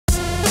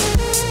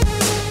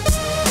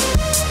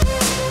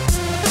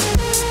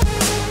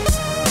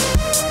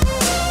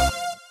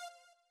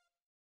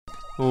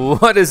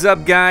What is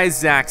up, guys?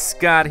 Zach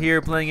Scott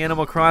here, playing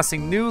Animal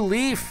Crossing New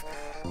Leaf,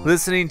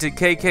 listening to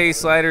KK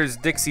Slider's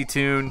Dixie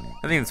tune.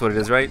 I think that's what it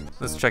is, right?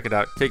 Let's check it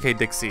out. KK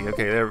Dixie.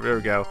 Okay, there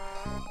we go.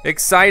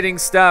 Exciting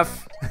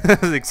stuff.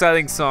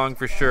 Exciting song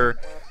for sure.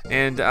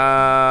 And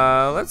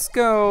let's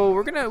go.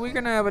 We're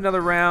gonna have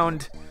another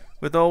round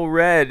with old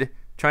Red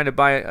trying to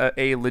buy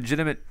a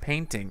legitimate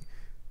painting.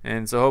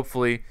 And so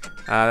hopefully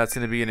that's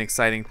gonna be an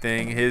exciting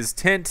thing. His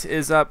tent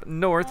is up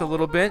north a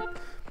little bit.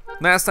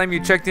 Last time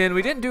you checked in,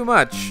 we didn't do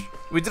much.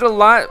 We did a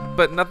lot,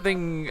 but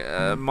nothing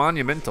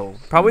monumental.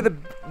 Probably the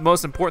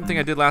most important thing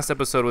I did last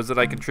episode was that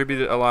I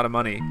contributed a lot of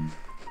money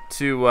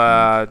to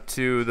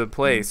the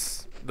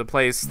place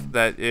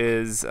that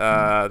is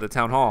the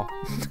town hall.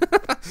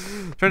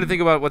 Trying to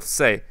think about what to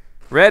say.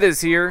 Red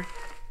is here.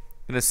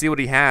 Gonna see what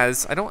he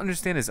has. I don't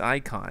understand his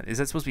icon. Is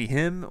that supposed to be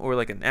him, or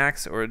like an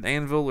axe, or an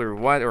anvil, or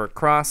what, or a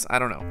cross? I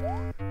don't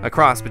know. A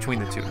cross between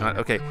the two. Not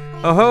okay.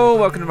 Oh ho!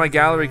 Welcome to my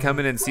gallery. Come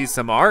in and see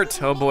some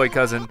art. Oh boy,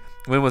 cousin.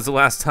 When was the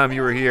last time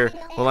you were here?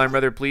 Well, I'm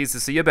rather pleased to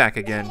see you back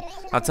again.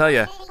 I'll tell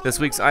you, this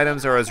week's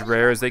items are as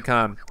rare as they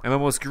come. I'm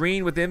almost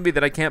green with envy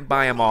that I can't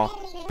buy them all.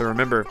 But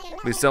remember,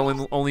 we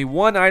sell only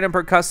one item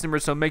per customer,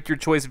 so make your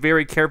choice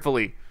very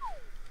carefully.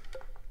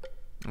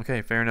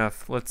 Okay, fair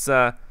enough. Let's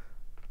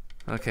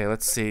okay,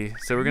 let's see.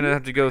 So we're gonna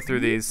have to go through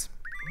these,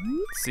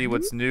 see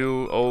what's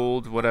new,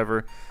 old,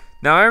 whatever.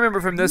 Now I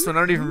remember from this one, I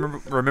don't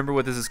even remember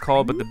what this is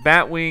called, but the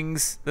bat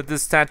wings that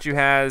this statue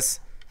has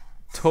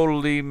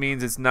totally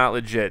means it's not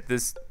legit.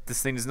 This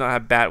thing does not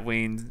have bat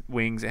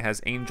wings. It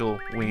has angel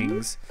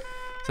wings,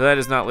 so that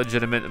is not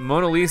legitimate.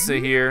 Mona Lisa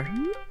here.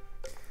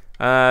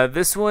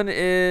 This one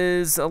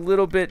is a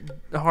little bit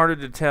harder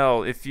to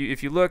tell. If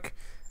you look.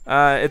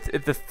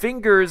 If the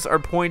fingers are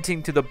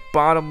pointing to the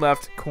bottom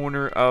left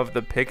corner of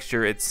the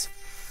picture, it's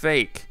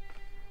fake.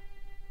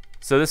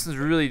 So this is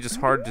really just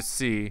hard to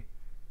see.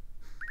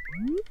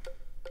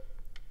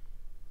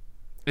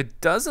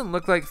 It doesn't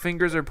look like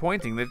fingers are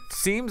pointing. It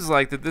seems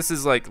like that this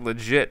is like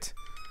legit.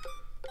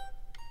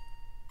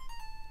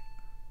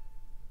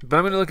 But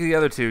I'm gonna look at the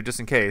other two just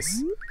in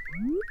case.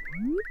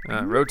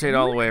 Rotate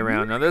all the way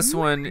around. Now this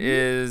one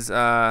is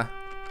I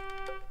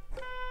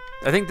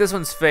think this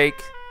one's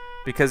fake,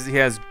 because he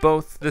has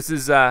both. This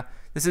is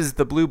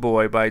The Blue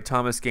Boy by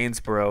Thomas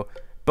Gainsborough.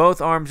 Both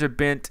arms are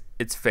bent.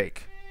 It's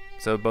fake.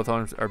 So both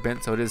arms are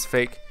bent, so it is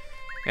fake.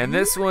 And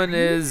this one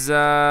is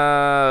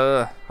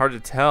hard to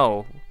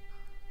tell.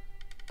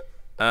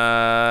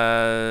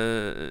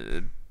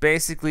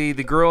 Basically,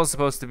 the girl is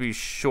supposed to be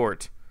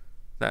short,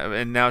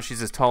 and now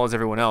she's as tall as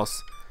everyone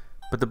else.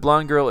 But the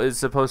blonde girl is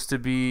supposed to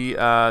be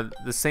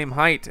the same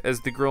height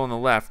as the girl on the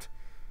left.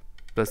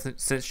 But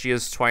since she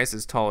is twice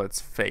as tall, it's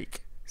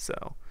fake.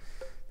 So.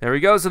 There we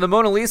go. So the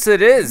Mona Lisa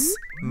it is.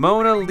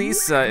 Mona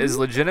Lisa is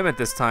legitimate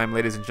this time,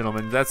 ladies and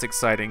gentlemen. That's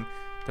exciting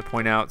to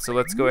point out. So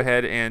let's go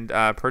ahead and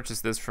purchase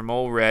this from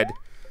old Red.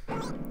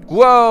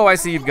 Whoa, I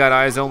see you've got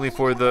eyes only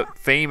for the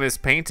famous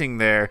painting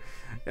there.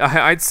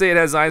 I'd say it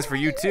has eyes for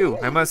you too.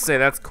 I must say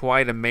that's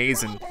quite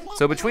amazing.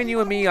 So between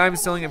you and me, I'm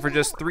selling it for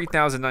just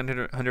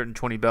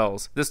 3,920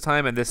 bells. This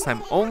time and this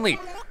time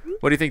only.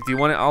 What do you think? Do you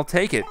want it? I'll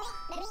take it.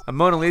 A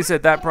Mona Lisa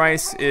at that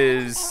price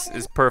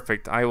is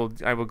perfect. I will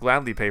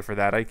gladly pay for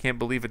that. I can't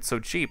believe it's so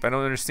cheap. I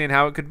don't understand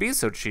how it could be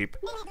so cheap.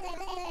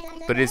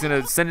 But he's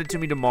gonna send it to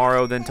me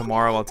tomorrow. Then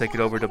tomorrow I'll take it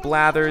over to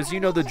Blathers. You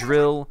know the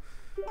drill.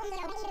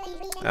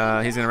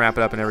 He's gonna wrap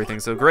it up and everything.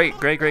 So great.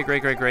 Thank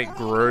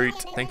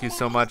you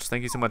so much.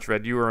 Thank you so much,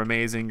 Red. You are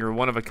amazing. You're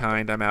one of a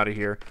kind. I'm out of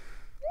here.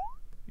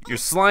 You're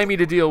slimy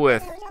to deal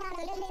with.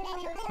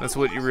 That's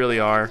what you really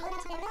are.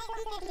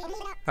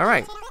 All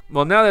right.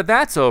 Well, now that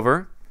that's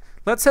over,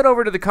 let's head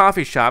over to the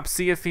coffee shop,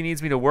 see if he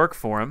needs me to work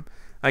for him.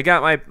 I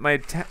got my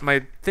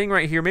thing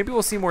right here. Maybe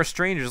we'll see more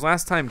strangers.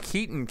 Last time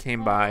Keaton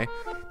came by.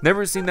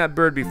 Never seen that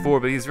bird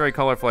before, but he's very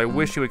colorful. I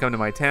wish he would come to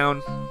my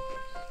town.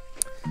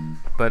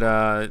 But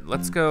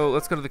let's go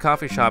to the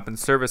coffee shop and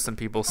service some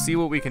people. See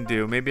what we can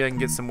do. Maybe I can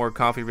get some more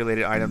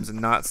coffee-related items and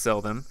not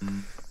sell them.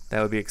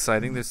 That would be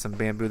exciting. There's some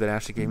bamboo that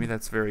Ashley gave me.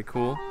 That's very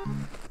cool.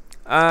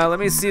 Let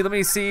me see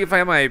if I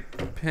have my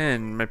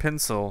pen, my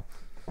pencil.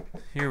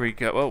 Here we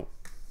go. Oh.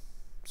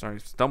 Sorry,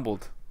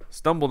 stumbled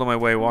on my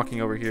way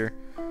walking over here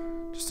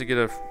just to get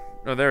a.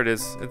 Oh, there it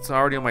is. It's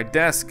already on my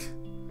desk.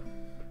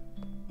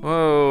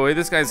 Whoa, hey,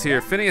 this guy's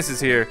here. Phineas is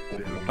here.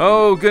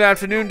 Oh, good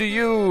afternoon to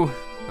you.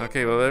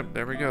 Okay, well,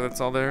 there we go.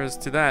 That's all there is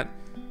to that.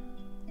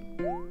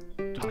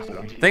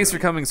 Thanks for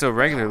coming so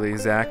regularly,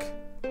 Zach.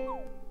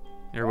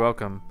 You're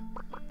welcome.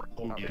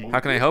 How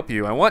can I help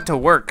you? I want to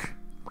work.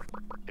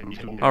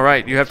 All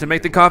right, you have to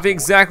make the coffee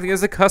exactly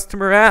as the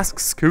customer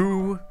asks.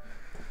 Cool.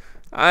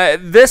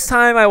 This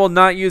time I will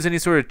not use any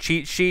sort of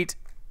cheat sheet.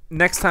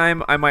 Next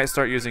time I might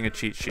start using a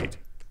cheat sheet.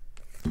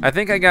 I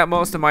think I got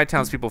most of my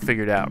townspeople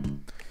figured out.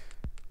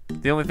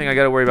 The only thing I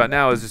gotta worry about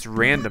now is just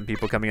random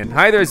people coming in.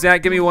 Hi there,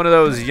 Zach. Give me one of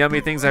those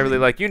yummy things I really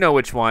like. You know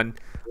which one.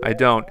 I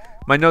don't.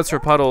 My notes for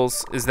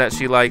Puddles is that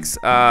she likes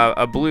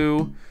a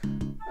blue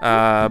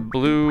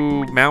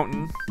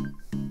mountain,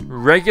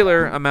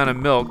 regular amount of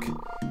milk,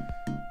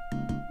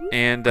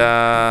 and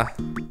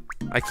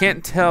I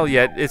can't tell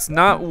yet. It's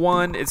not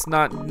 1, it's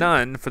not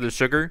none for the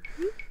sugar.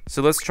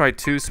 So let's try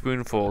 2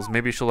 spoonfuls.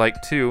 Maybe she'll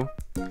like 2.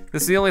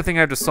 This is the only thing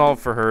I have to solve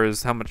for her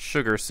is how much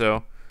sugar,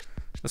 so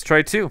let's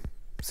try 2.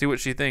 See what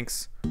she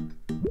thinks.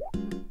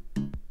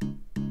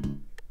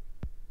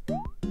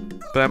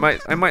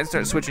 But I might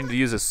start switching to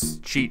use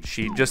a cheat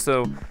sheet just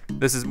so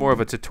this is more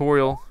of a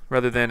tutorial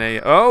rather than a...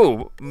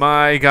 Oh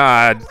my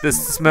god,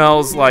 this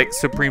smells like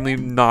supremely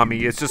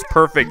nommy. It's just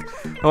perfect.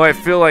 Oh, I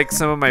feel like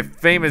some of my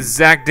famous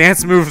Zack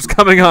dance moves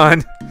coming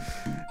on.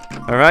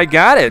 Alright,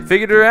 got it.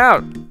 Figured her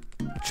out.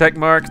 Check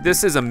mark.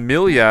 This is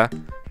Amelia.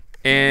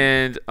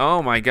 And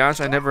oh my gosh,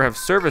 I never have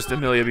serviced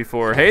Amelia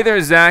before. Hey there,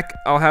 Zack.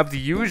 I'll have the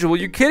usual.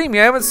 You kidding me?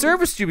 I haven't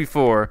serviced you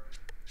before.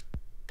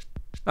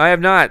 I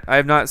have not. I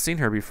have not seen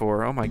her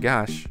before. Oh my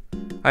gosh.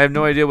 I have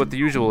no idea what the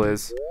usual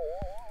is.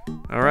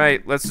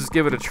 Alright, let's just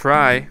give it a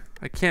try.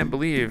 I can't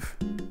believe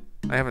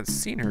I haven't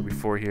seen her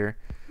before here.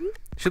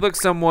 She looks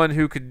someone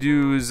who could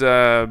use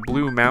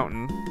Blue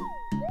Mountain.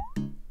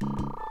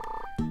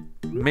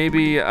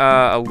 Maybe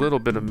a little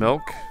bit of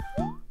milk.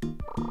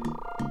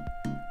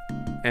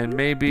 And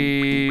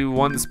maybe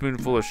 1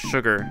 spoonful of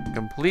sugar.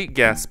 Complete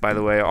guess, by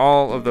the way.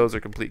 All of those are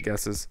complete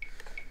guesses.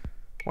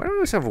 Why do I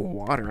always have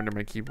water under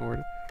my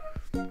keyboard?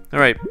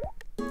 Alright.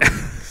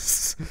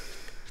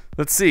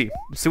 Let's see.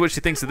 Let's see what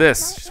she thinks of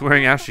this. She's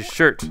wearing Ashley's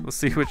shirt. Let's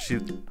see what she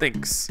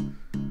thinks.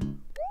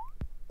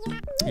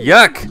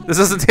 Yuck! This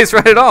doesn't taste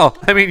right at all.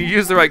 I mean, you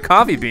used the right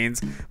coffee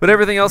beans, but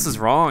everything else is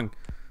wrong.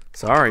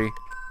 Sorry.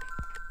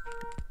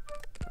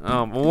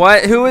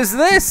 What? Who is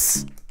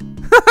this?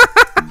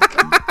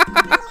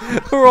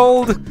 We're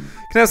old.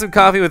 Can I have some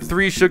coffee with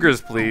 3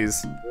 sugars,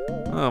 please?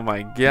 Oh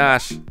my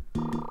gosh.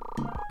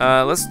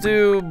 Let's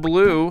do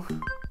blue.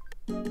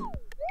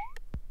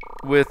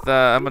 With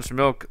how much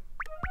milk?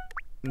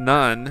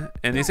 None.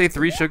 And you say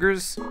 3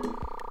 sugars?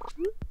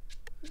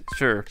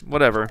 Sure,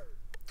 whatever.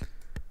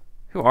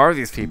 Who are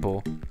these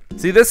people?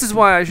 See, this is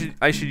why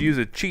I should use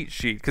a cheat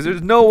sheet, because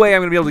there's no way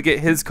I'm gonna be able to get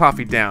his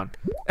coffee down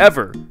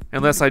ever,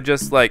 unless I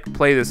just like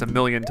play this a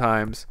million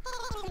times.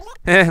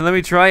 Let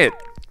me try it.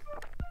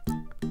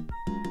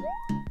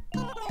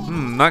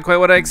 Not quite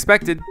what I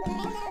expected,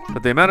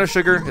 but the amount of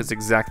sugar is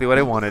exactly what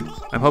I wanted.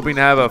 I'm hoping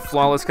to have a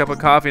flawless cup of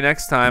coffee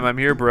next time I'm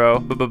here, bro.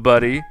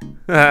 Buddy.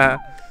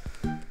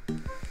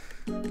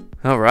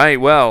 Alright,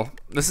 well,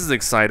 this is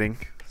exciting.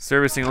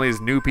 Servicing all these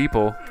new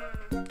people.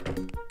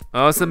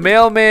 Oh, it's the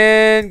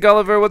mailman!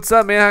 Gulliver, what's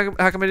up, man?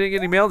 How come I didn't get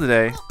any mail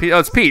today? Pete, oh,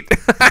 it's Pete.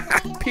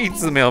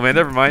 Pete's the mailman,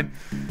 never mind.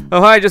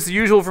 Oh, hi, just the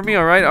usual for me,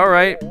 alright,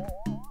 alright.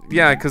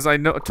 Yeah, because I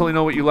totally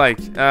know what you like.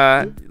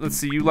 Let's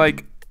see, you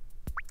like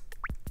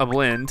a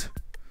blend.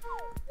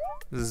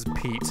 This is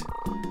Pete.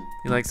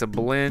 He likes a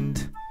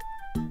blend.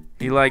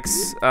 He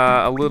likes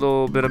a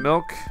little bit of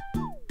milk.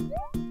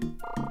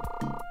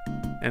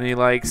 And he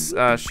likes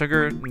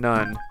sugar,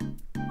 none.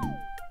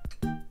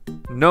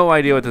 No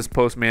idea what this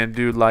postman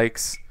dude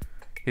likes.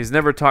 He's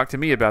never talked to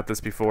me about this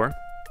before.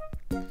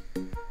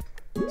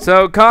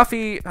 So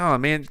coffee, oh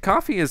man,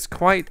 coffee is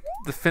quite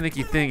the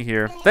finicky thing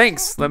here.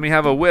 Thanks, let me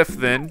have a whiff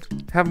then.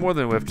 Have more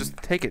than a whiff, just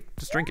take it,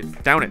 just drink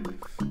it, down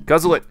it,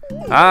 guzzle it.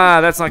 Ah,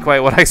 that's not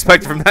quite what I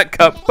expected from that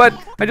cup, but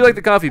I do like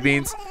the coffee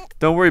beans.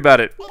 Don't worry about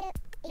it.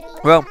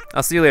 Well,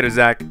 I'll see you later,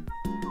 Zack.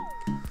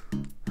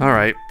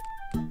 Alright.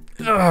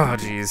 Oh,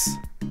 jeez.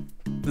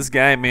 This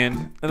guy,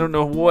 man, I don't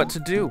know what to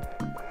do.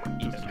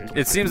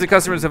 It seems the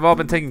customers have all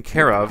been taken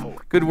care of.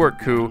 Good work,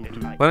 Koo.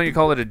 Why don't you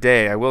call it a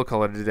day? I will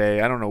call it a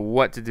day. I don't know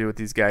what to do with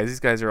these guys. These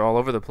guys are all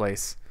over the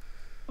place.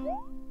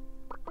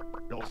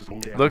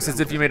 Looks as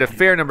if you made a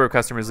fair number of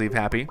customers leave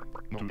happy.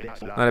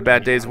 Not a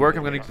bad day's work.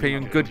 I'm going to pay you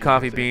in good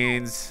coffee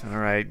beans.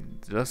 Alright,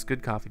 just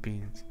good coffee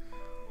beans.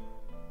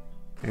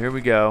 Here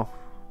we go.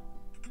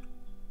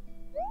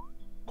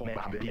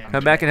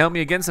 Come back and help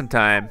me again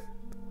sometime.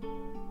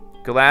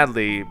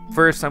 Gladly.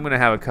 First, I'm going to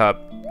have a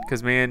cup.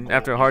 Because, man,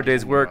 after a hard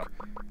day's work,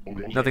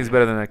 nothing's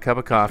better than a cup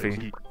of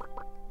coffee.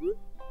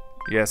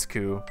 Yes,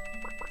 Koo.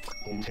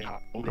 How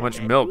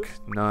much milk?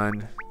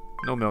 None.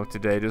 No milk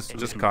today,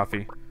 just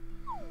coffee.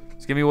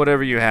 Just give me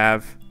whatever you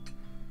have.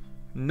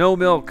 No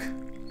milk.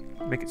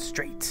 Make it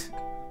straight.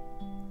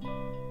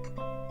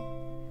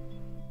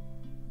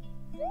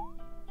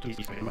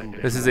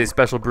 This is a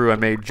special brew I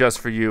made just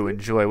for you.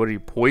 Enjoy. What, do you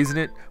poison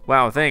it?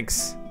 Wow,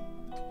 thanks.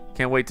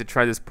 Can't wait to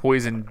try this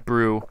poison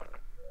brew.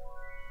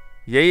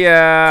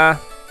 Yeah.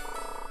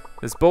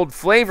 This bold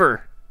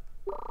flavor.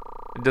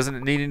 It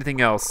doesn't need anything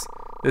else.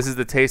 This is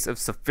the taste of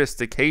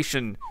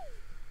sophistication.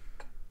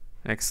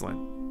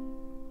 Excellent.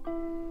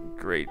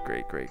 Great,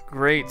 great, great,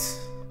 great.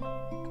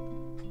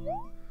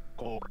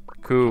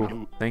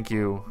 Koo. Thank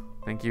you.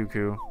 Thank you,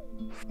 Koo.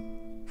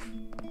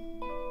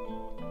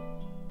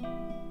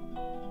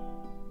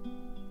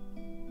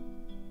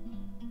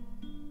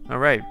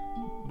 Alright.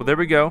 Well, there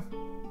we go.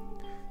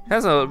 It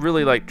has a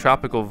really like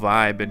tropical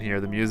vibe in here,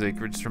 the music.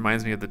 It just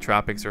reminds me of the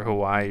tropics or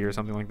Hawaii or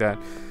something like that.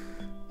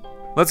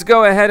 Let's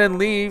go ahead and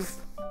leave.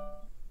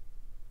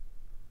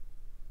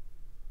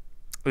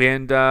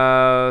 And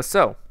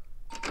so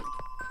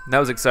that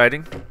was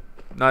exciting.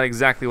 Not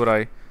exactly what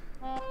I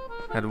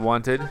had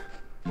wanted.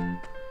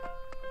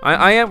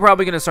 I am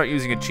probably gonna start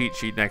using a cheat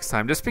sheet next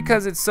time, just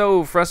because it's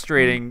so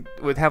frustrating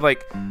with have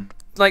like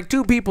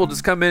 2 people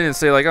just come in and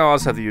say like, oh, I'll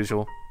just have the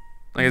usual,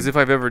 like as if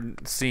I've ever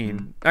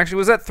seen. Actually,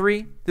 was that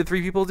 3? Did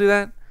 3 people do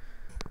that?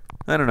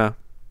 I don't know.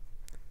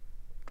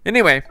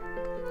 Anyway,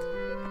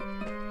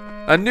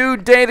 a new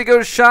day to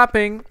go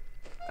shopping.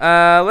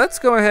 Let's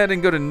go ahead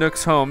and go to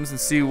Nook's Homes and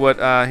see what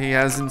he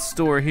has in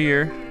store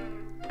here.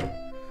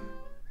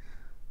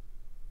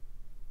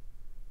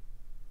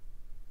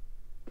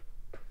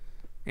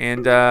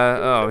 And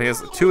oh, he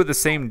has 2 of the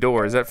same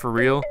door. Is that for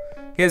real?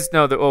 He has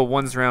no. Oh,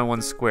 one's round,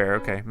 one's square.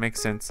 Okay,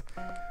 makes sense.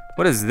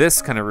 What is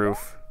this kind of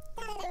roof?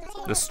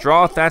 The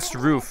straw thatched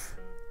roof.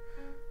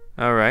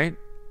 All right.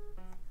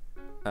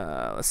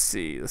 Let's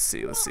see.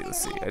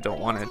 I don't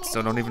want it,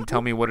 so don't even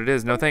tell me what it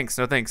is. No thanks.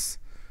 No thanks.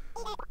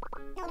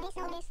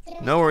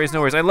 No worries.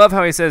 No worries. I love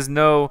how he says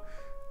no.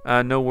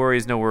 No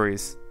worries. No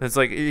worries. It's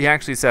like he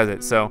actually says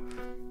it. So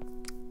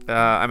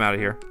I'm out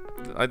of here.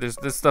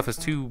 This stuff is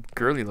too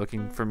girly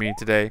looking for me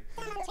today.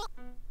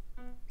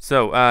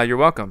 So, you're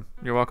welcome.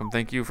 You're welcome.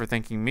 Thank you for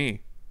thanking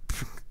me.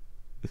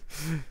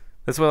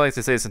 That's what I like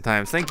to say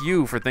sometimes. Thank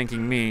you for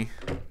thanking me.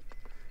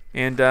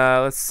 And,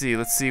 let's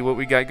see what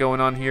we got going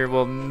on here.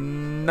 Well,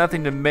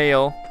 nothing to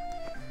mail.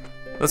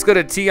 Let's go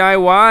to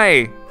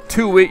TIY.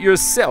 Do it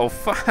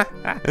yourself.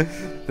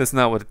 That's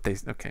not what they...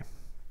 Okay.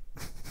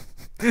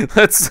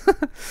 Let's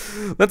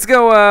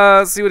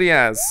go, see what he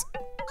has.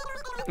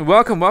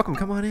 Welcome.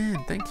 Come on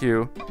in. Thank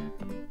you.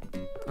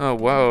 Oh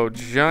wow,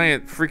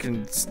 giant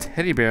freaking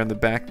teddy bear in the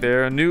back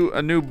there. A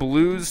new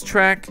blues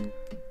track.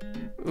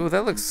 Ooh,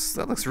 that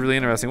looks really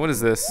interesting. What is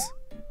this?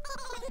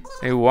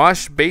 A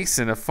wash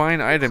basin, a fine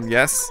item.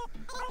 Yes.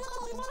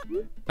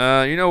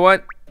 You know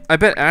what? I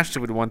bet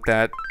Ashley would want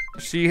that.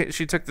 She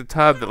took the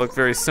tub that looked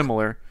very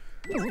similar.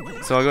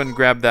 So I'll go ahead and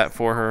grab that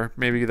for her.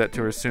 Maybe get that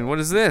to her soon. What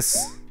is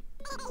this?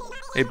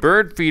 A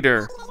bird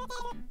feeder.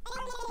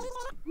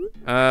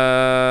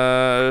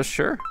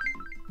 Sure.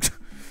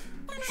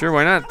 Sure,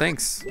 why not?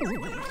 Thanks.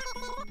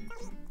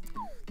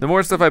 The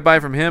more stuff I buy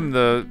from him,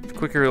 the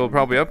quicker he'll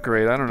probably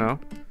upgrade. I don't know.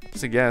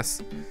 Just a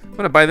guess. I'm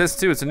gonna buy this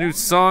too. It's a new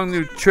song,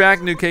 new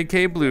track, new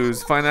KK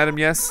Blues. Fine item,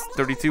 yes.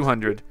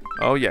 3,200.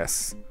 Oh,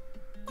 yes.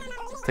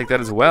 Take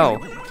that as well.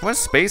 How much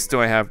space do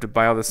I have to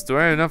buy all this? Do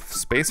I have enough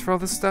space for all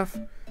this stuff?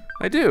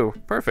 I do.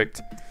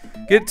 Perfect.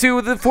 Get 2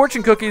 of the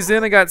fortune cookies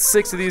in. I got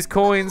 6 of these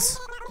coins.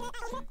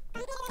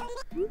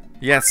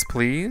 Yes,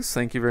 please.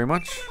 Thank you very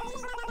much.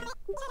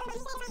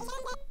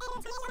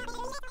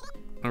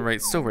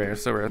 Alright, so rare.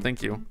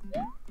 Thank you.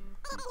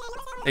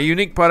 A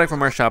unique product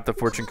from our shop, the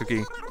fortune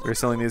cookie. We're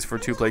selling these for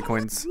 2 play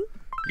coins.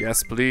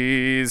 Yes,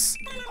 please.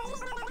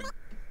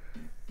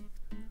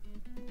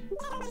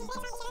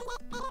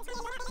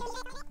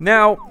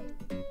 Now,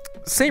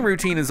 same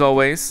routine as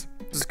always.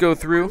 Just go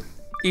through,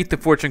 eat the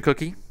fortune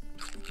cookie.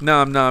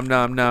 Nom, nom,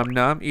 nom, nom,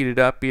 nom. Eat it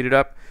up, beat it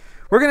up.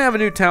 We're gonna have a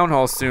new town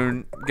hall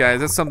soon,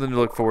 guys. That's something to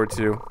look forward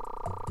to.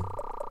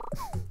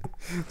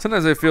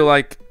 Sometimes I feel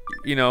like,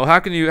 you know, how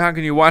can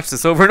you watch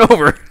this over and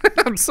over?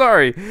 I'm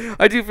sorry.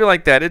 I do feel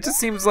like that. It just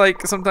seems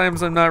like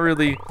sometimes I'm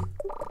doing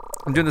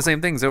the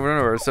same things over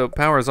and over, so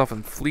power is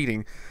often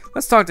fleeting.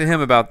 Let's talk to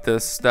him about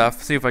this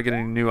stuff, see if I get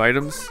any new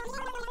items.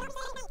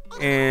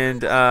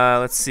 And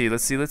let's see.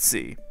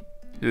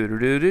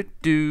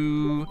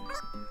 Do-do-do-do-do.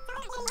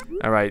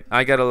 Alright,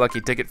 I got a lucky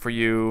ticket for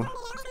you.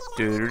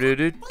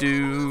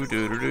 Do-do-do-do-do,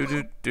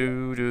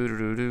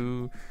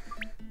 do-do-do-do-do,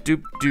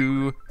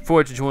 do-do-do.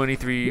 Fortune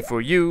 23 for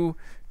you.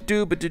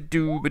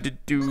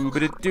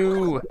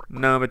 Do-ba-do-do-ba-do-do-ba-do-do.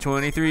 Number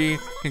 23.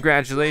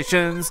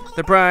 Congratulations.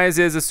 The prize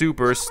is a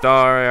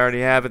superstar. I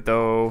already have it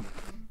though.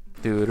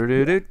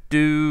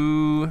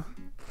 Do-do-do-do-do.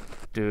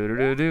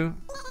 Do-do-do-do.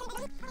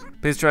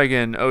 Please try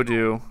again. Oh,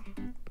 do.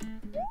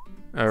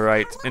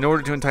 Alright. In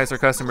order to entice our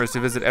customers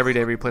to visit every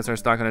day, we replace our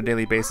stock on a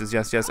daily basis.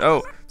 Yes, yes.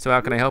 Oh, so how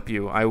can I help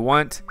you?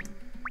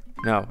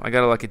 No, I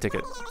got a lucky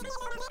ticket.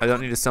 I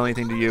don't need to sell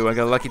anything to you. I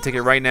got a lucky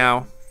ticket right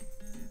now.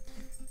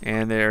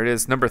 And there it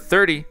is. Number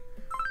 30.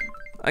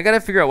 I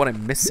gotta figure out what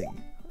I'm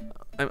missing.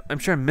 I'm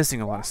sure I'm missing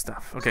a lot of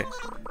stuff. Okay.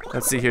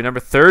 Let's see here. Number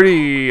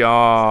 30. Oh,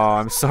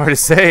 I'm sorry to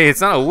say.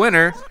 It's not a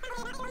winner.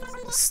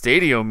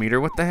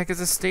 Stadiometer. What the heck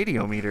is a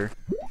stadiometer?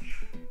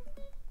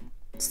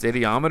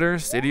 Stadiometer?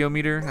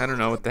 Stadiometer? I don't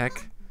know what the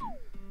heck.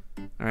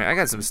 Alright, I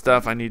got some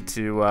stuff I need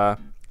to,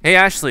 Hey,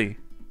 Ashley!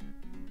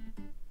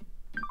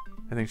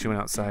 I think she went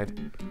outside.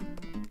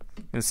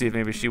 Let's see if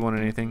maybe she wanted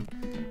anything.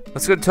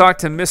 Let's go talk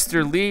to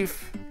Mr.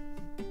 Leaf.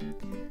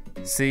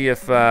 See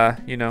if,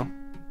 you know.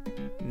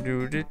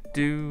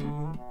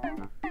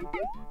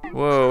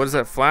 Whoa, what is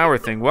that flower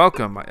thing?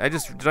 Welcome. Did I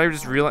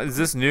just realize, is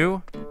this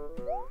new?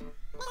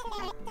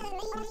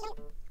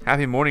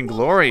 Happy morning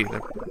glory.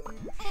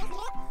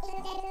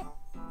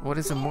 What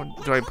is do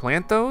I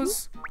plant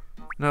those?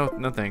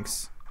 No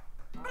thanks.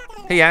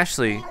 Hey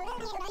Ashley,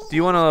 do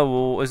you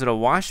want is it a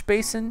wash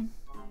basin?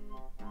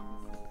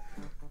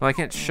 Well, I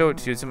can't show it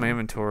to you, it's in my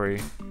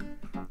inventory.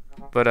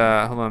 But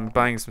hold on, I'm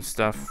buying some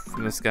stuff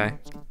from this guy.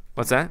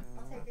 What's that?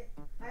 I'll take it.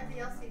 I have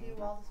the LCD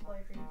wall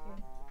display for you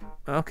too.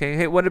 Okay,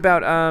 hey, what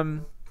about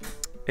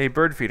a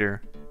bird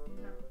feeder?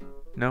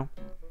 No?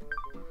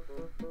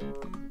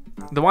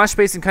 The wash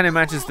basin kind of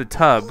matches the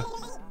tub.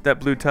 That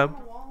blue tub.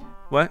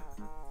 What?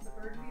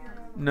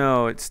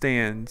 No, it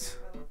stands.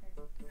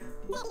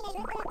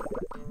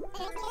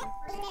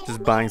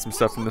 Just buying some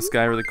stuff from this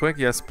guy really quick.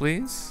 Yes,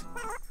 please.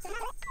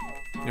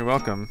 You're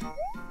welcome.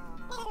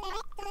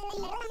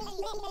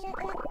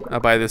 I'll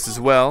buy this as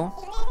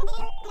well.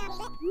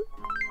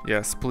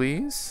 Yes,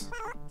 please.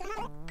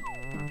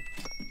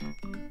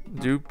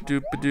 Doop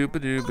doop a doop a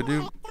doop a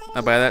doop.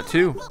 I'll buy that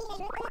too.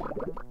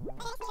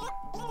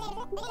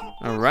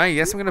 Alright,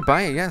 yes, I'm gonna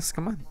buy it. Yes,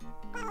 come on.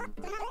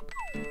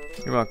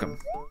 You're welcome.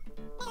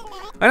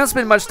 I don't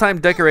spend much time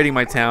decorating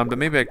my town, but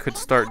maybe I could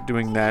start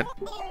doing that.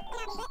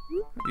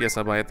 Yes,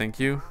 I'll buy it, thank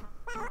you.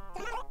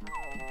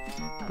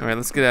 Alright,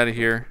 let's get out of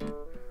here.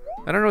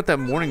 I don't know what that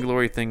morning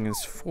glory thing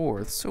is for.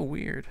 It's so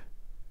weird.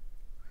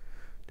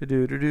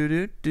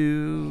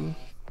 Do-do-do-do-do-do.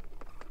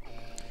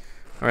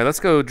 Alright, let's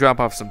go drop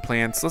off some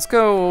plants. Let's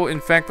go, in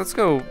fact, let's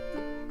go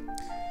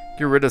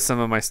get rid of some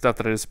of my stuff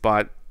that I just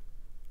bought.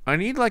 I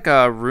need like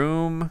a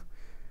room.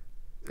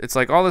 It's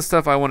like all this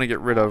stuff I want to get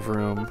rid of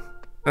room.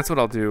 That's what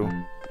I'll do.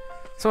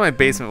 That's what my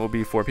basement will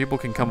be for. People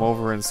can come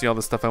over and see all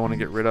the stuff I want to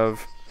get rid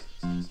of.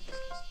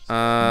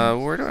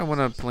 Where do I want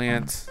to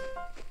plant?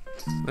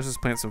 Let's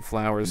just plant some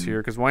flowers here,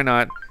 because why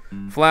not?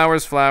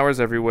 Flowers, flowers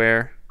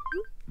everywhere.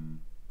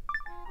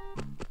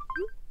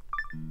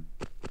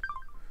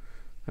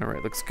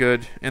 Alright, looks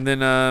good. And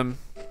then,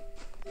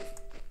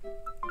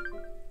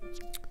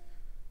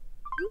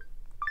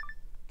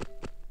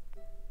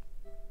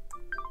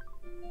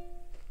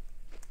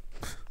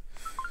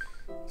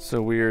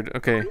 so weird.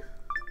 Okay.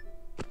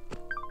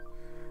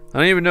 I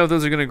don't even know if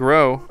those are gonna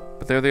grow,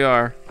 but there they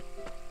are.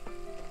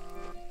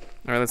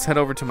 Alright, let's head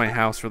over to my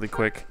house really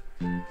quick.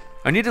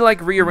 I need to like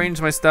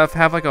rearrange my stuff,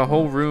 have like a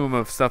whole room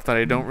of stuff that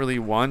I don't really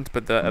want,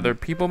 but the other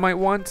people might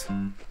want.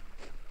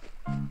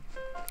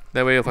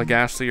 That way if like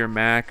Ashley or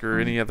Mac or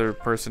any other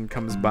person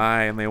comes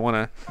by and they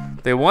want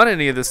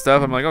any of this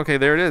stuff, I'm like, okay,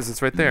 there it is,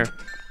 it's right there.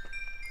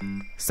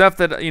 Stuff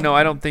that, you know,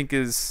 I don't think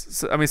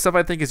is, I mean, stuff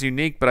I think is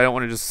unique, but I don't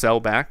want to just sell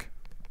back.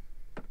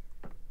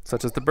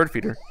 Such as the bird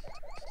feeder.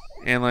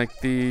 And like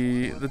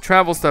the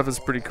travel stuff is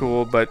pretty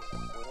cool, but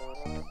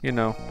you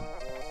know.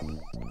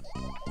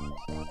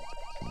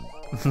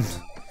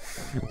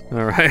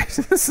 Alright,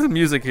 this is the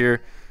music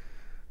here.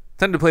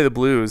 Time to play the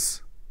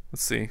blues.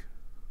 Let's see.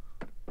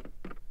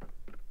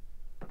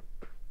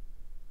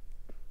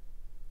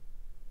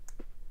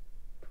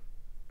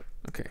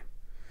 Okay.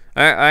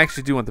 I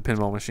actually do want the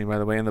pinball machine, by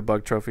the way, and the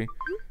bug trophy.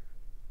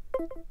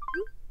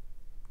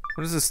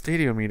 What is a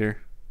stadiometer?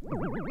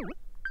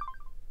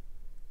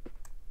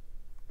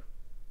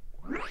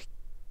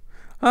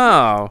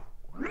 Oh.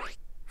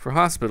 For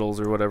hospitals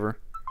or whatever.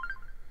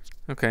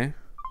 Okay.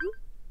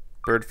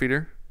 Bird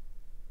feeder.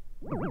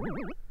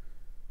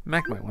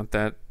 Mac might want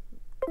that.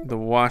 The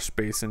wash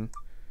basin.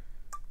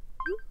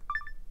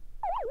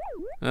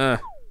 So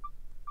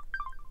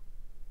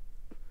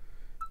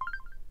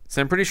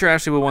I'm pretty sure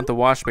Ashley will want the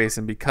wash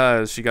basin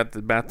because she got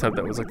the bathtub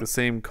that was like the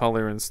same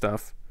color and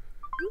stuff.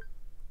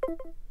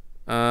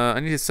 I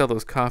need to sell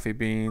those coffee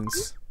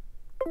beans.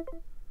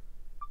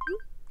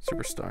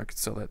 Superstar could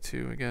sell that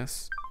too, I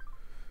guess.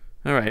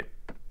 Alright.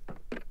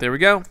 There we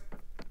go.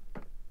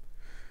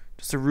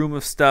 Just a room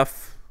of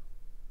stuff.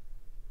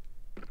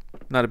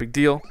 Not a big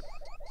deal.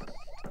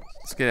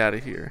 Let's get out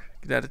of here.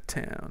 Get out of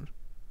town.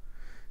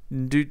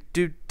 Do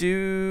do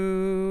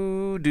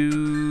do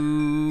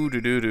do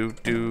do do do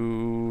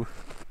do.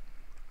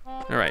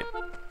 All right.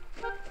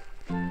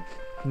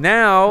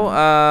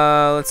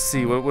 Now, let's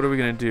see. What are we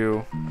gonna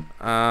do?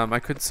 I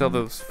could sell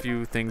those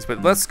few things,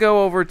 but let's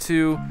go over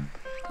to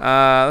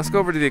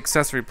the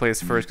accessory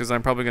place first, because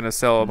I'm probably gonna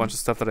sell a bunch of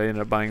stuff that I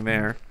ended up buying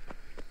there.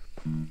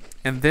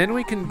 And then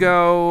we can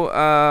go,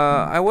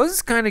 I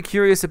was kind of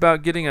curious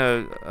about getting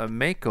a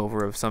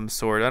makeover of some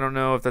sort. I don't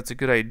know if that's a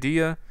good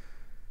idea,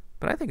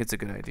 but I think it's a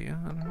good idea.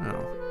 I don't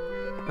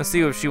know. Let's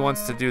see if she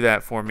wants to do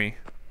that for me.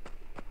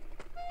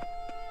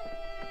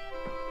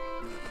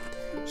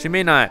 She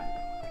may not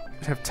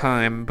have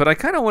time, but I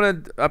kind of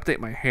want to update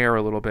my hair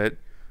a little bit,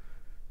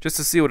 just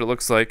to see what it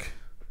looks like.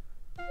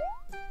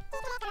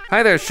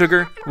 Hi there,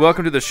 Sugar.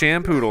 Welcome to the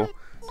Shampoodle.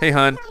 Hey,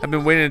 hon, I've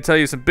been waiting to tell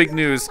you some big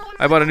news.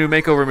 I bought a new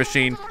makeover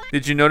machine.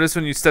 Did you notice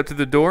when you stepped through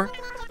the door?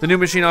 The new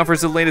machine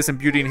offers the latest in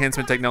beauty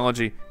enhancement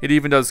technology. It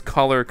even does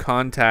color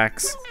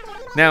contacts.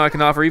 Now I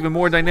can offer even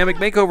more dynamic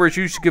makeovers.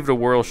 You should give it a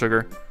whirl,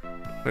 Sugar.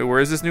 Wait,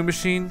 where is this new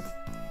machine?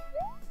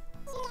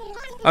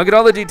 I'll get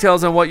all the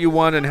details on what you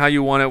want and how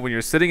you want it when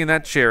you're sitting in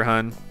that chair,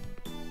 hun.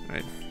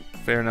 Alright,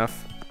 fair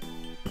enough.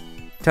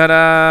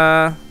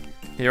 Ta-da!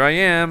 Here I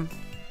am.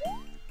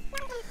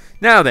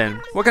 Now then,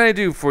 what can I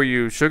do for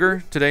you,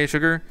 Sugar? Today,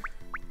 Sugar?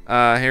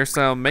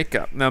 Hairstyle,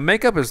 makeup. Now,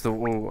 makeup is the...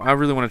 Whoa, I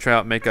really want to try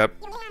out makeup.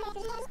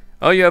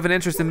 Oh, you have an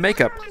interest in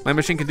makeup. My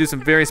machine can do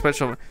some very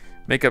special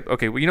makeup.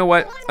 Okay, well, you know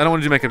what? I don't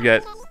want to do makeup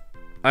yet.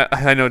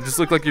 I know, just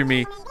look like you're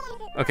me.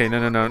 Okay,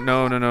 no,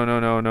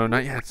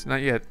 not yet,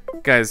 not yet.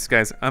 Guys,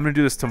 I'm gonna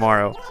do this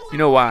tomorrow. You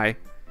know why?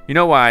 You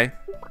know why?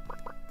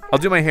 I'll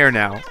do my hair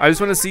now. I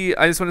just want to see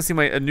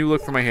a new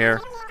look for my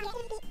hair.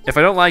 If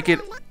I don't like it,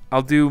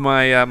 I'll do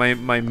my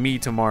my me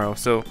tomorrow.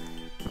 So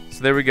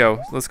there we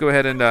go. Let's go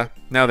ahead and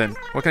now then,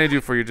 what can I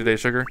do for you today,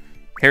 sugar?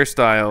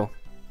 Hairstyle.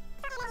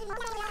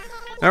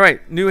 All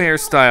right, new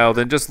hairstyle.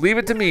 Then just leave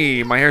it to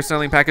me. My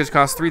hairstyling package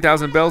costs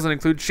 3,000 bells and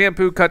includes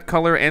shampoo, cut,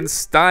 color, and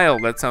style.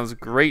 That sounds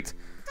great.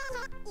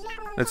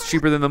 That's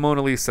cheaper than the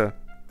Mona Lisa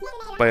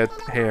by a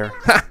hair.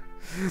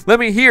 Let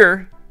me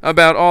hear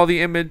about all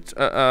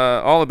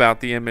about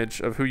the image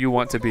of who you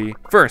want to be.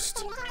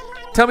 First,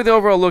 tell me the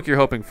overall look you're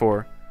hoping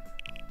for.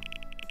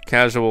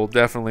 Casual,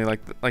 definitely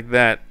like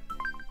that.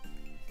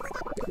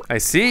 I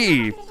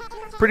see.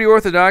 Pretty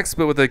orthodox,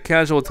 but with a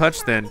casual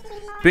touch then.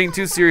 Being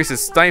too serious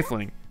is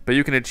stifling, but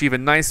you can achieve a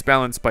nice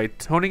balance by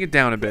toning it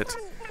down a bit.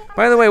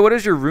 By the way, what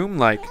is your room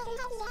like?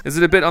 Is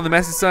it a bit on the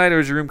messy side, or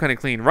is your room kind of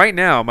clean? Right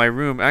now, my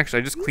room,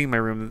 actually, I just cleaned my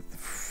room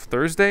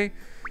Thursday.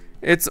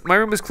 My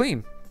room is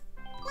clean.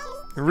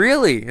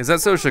 Really? Is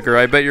that so, sugar?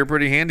 I bet you're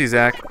pretty handy,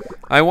 Zach.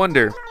 I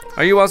wonder,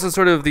 are you also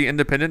sort of the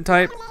independent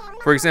type?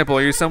 For example,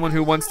 are you someone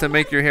who wants to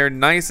make your hair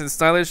nice and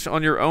stylish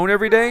on your own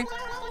every day?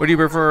 Or do you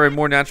prefer a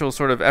more natural,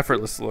 sort of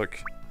effortless look?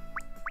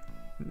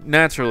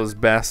 Natural is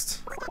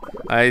best.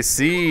 I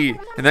see.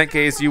 In that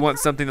case, you want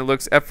something that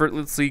looks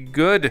effortlessly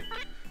good.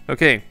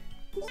 Okay.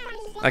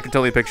 I can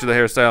totally picture the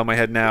hairstyle in my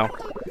head now.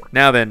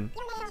 Now then,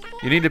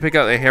 you need to pick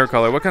out a hair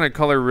color. What kind of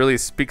color really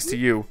speaks to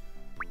you?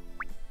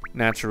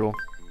 Natural.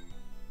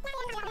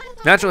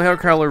 Natural hair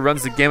color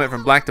runs the gamut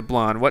from black to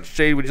blonde. What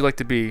shade would you like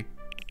to be?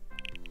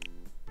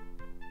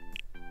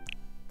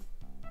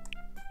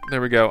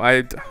 There we go.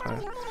 I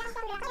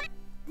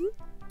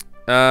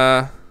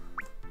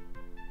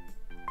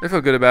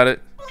feel good about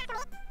it.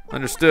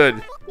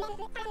 Understood.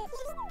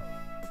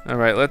 All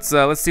right, let's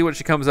see what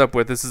she comes up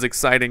with. This is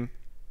exciting.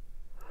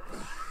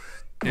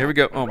 Here we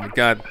go. Oh my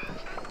God.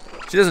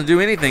 She doesn't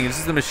do anything. It's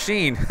just a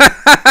machine.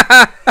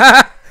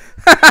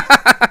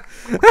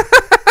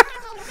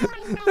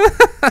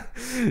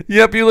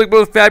 Yep, you look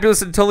both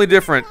fabulous and totally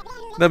different.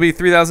 That'll be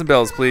 3,000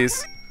 bells,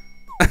 please.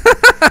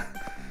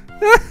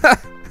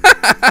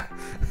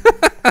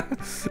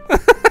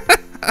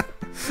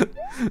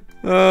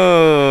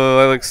 Oh,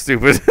 I look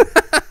stupid.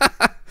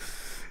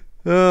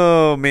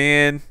 Oh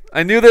man,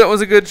 I knew that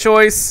was a good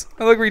choice.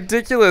 I look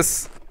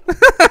ridiculous.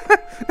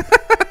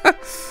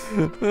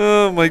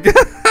 Oh my God.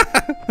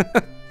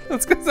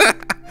 Let's go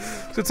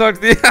talk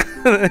to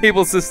the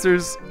Able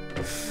sisters.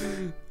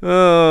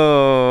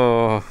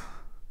 Oh,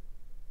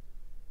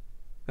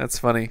 that's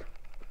funny.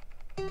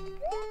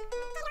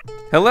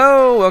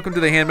 Hello, welcome to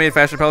the Handmade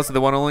Fashion Palace of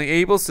the one and only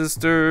Able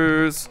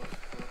sisters.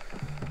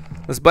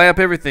 Let's buy up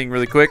everything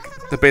really quick.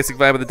 The basic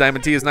vibe of the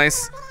diamond tee is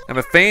nice. I'm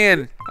a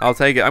fan. I'll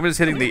take it. I'm just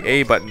hitting the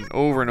A button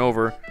over and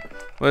over.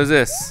 What is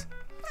this?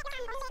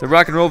 The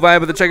rock and roll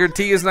vibe of the checkered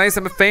tee is nice.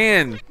 I'm a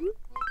fan.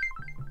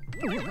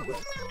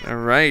 All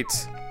right.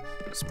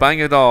 Just buying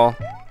it all.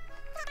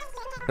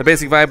 The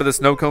basic vibe of the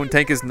snow cone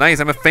tank is nice.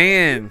 I'm a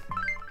fan.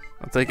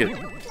 I'll take it.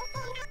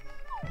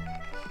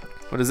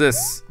 What is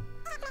this?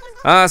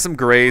 Ah, some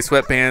gray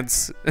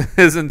sweatpants.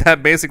 Isn't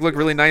that basic look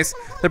really nice?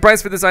 The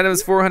price for this item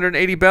is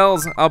 480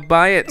 bells. I'll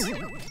buy it.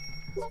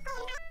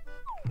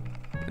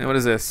 And what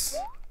is this?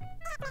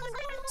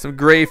 Some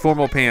gray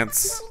formal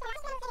pants.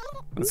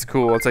 That's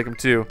cool. I'll take them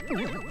too.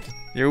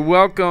 You're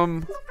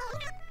welcome.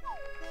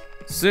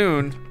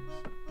 Soon,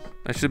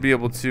 I should be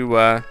able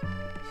to,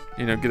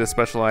 you know, get a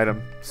special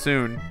item.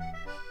 Soon.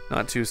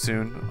 Not too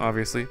soon,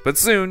 obviously, but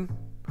soon.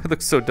 I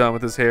look so dumb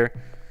with this hair.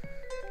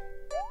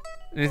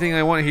 Anything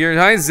I want here?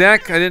 Hi,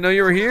 Zach. I didn't know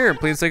you were here.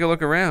 Please take a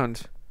look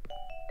around.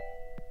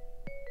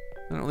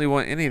 I don't really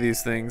want any of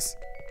these things.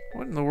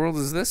 What in the world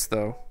is this,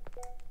 though?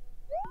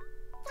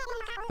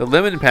 The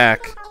lemon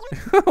pack.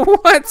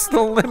 What's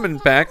the lemon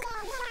pack?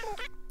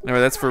 Alright,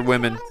 that's for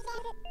women.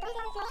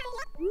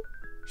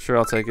 Sure,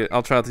 I'll take it.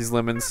 I'll try out these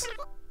lemons.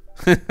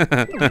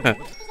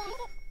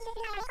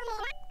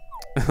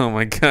 Oh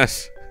my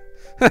gosh.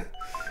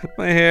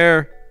 My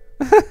hair.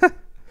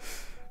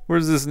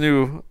 Where's this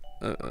new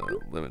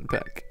lemon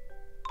pack?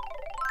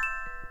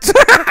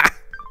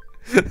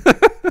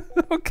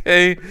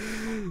 Okay.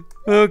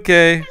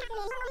 Okay.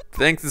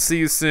 Thanks, to see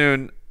you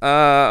soon.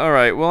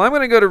 Alright, well, I'm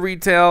gonna go to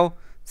retail,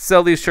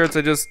 sell these shirts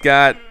I just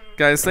got.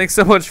 Guys, thanks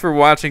so much for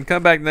watching.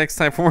 Come back next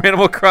time for more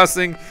Animal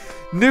Crossing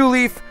New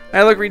Leaf.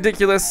 I look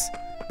ridiculous,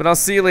 but I'll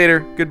see you later.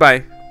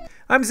 Goodbye.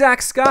 I'm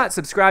Zach Scott.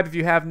 Subscribe if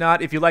you have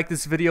not. If you like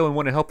this video and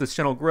want to help this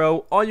channel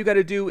grow, all you got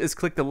to do is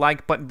click the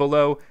like button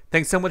below.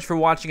 Thanks so much for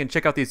watching, and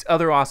check out these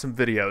other awesome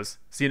videos.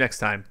 See you next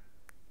time.